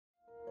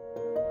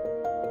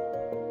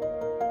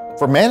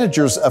For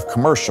managers of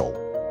commercial,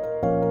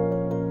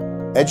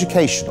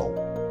 educational,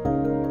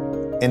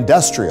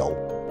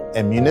 industrial,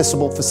 and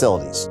municipal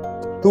facilities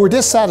who are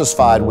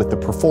dissatisfied with the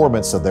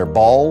performance of their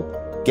ball,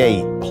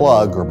 gate,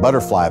 plug, or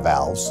butterfly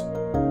valves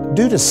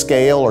due to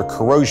scale or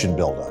corrosion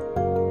buildup,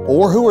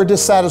 or who are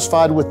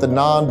dissatisfied with the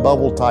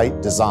non-bubble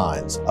tight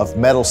designs of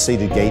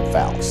metal-seated gate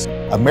valves,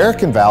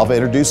 American Valve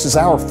introduces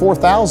our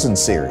 4000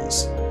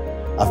 series,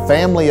 a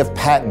family of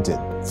patented,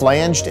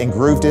 flanged, and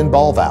grooved-in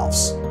ball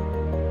valves.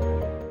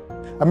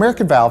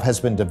 American Valve has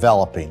been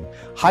developing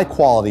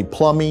high-quality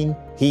plumbing,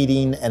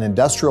 heating, and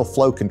industrial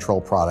flow control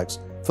products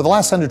for the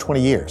last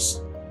 120 years.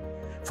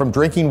 From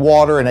drinking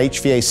water and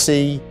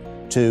HVAC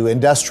to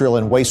industrial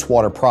and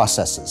wastewater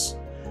processes,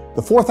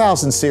 the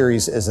 4000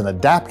 series is an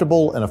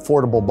adaptable and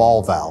affordable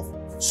ball valve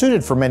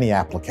suited for many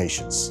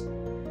applications.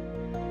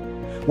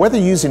 Whether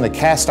using a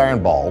cast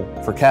iron ball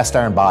for cast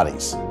iron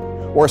bodies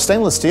or a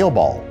stainless steel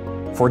ball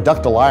for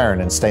ductile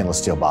iron and stainless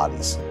steel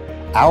bodies,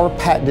 our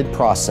patented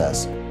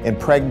process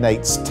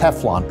impregnates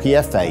Teflon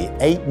PFA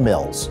 8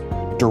 mils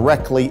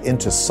directly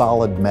into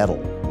solid metal.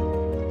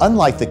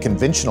 Unlike the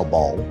conventional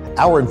ball,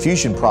 our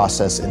infusion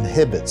process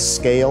inhibits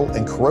scale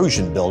and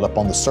corrosion buildup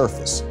on the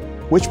surface,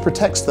 which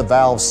protects the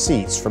valve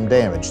seats from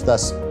damage,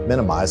 thus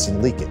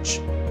minimizing leakage.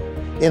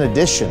 In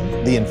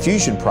addition, the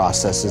infusion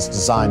process is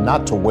designed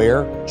not to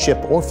wear,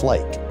 chip, or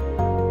flake.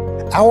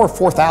 Our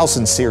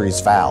 4000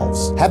 series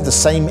valves have the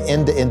same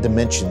end-to-end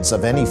dimensions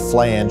of any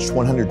flanged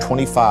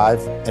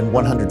 125 and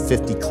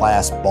 150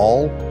 class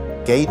ball,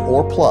 gate,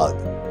 or plug,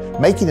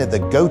 making it the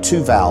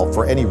go-to valve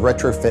for any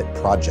retrofit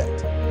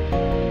project.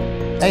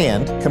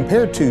 And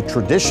compared to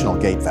traditional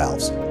gate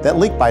valves that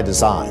leak by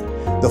design,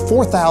 the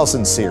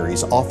 4000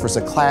 series offers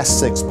a Class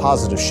 6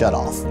 positive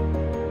shutoff.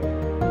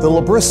 The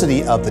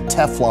lubricity of the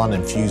Teflon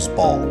infused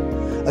ball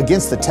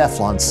against the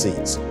Teflon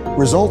seats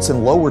results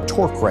in lower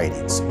torque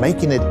ratings,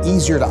 making it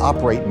easier to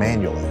operate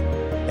manually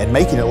and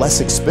making it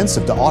less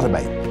expensive to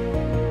automate.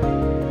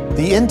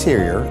 The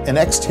interior and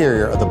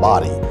exterior of the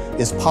body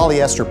is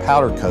polyester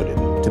powder coated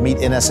to meet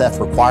NSF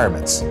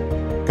requirements.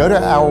 Go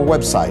to our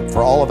website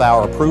for all of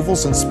our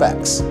approvals and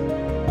specs.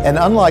 And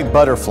unlike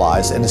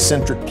butterflies and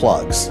eccentric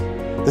plugs,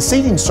 the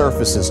seating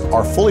surfaces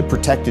are fully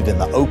protected in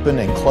the open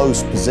and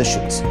closed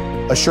positions,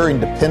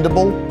 assuring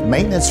dependable,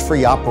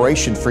 maintenance-free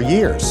operation for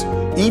years,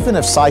 even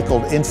if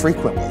cycled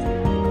infrequently.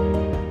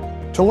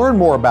 To learn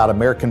more about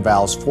American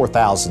Valve's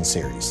 4000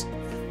 series,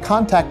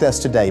 contact us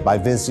today by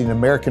visiting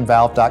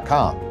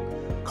AmericanValve.com,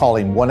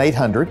 calling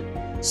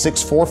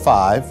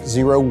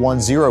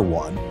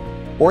 1-800-645-0101,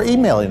 or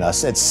emailing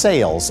us at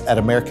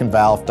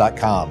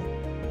sales@AmericanValve.com.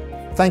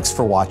 Thanks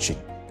for watching.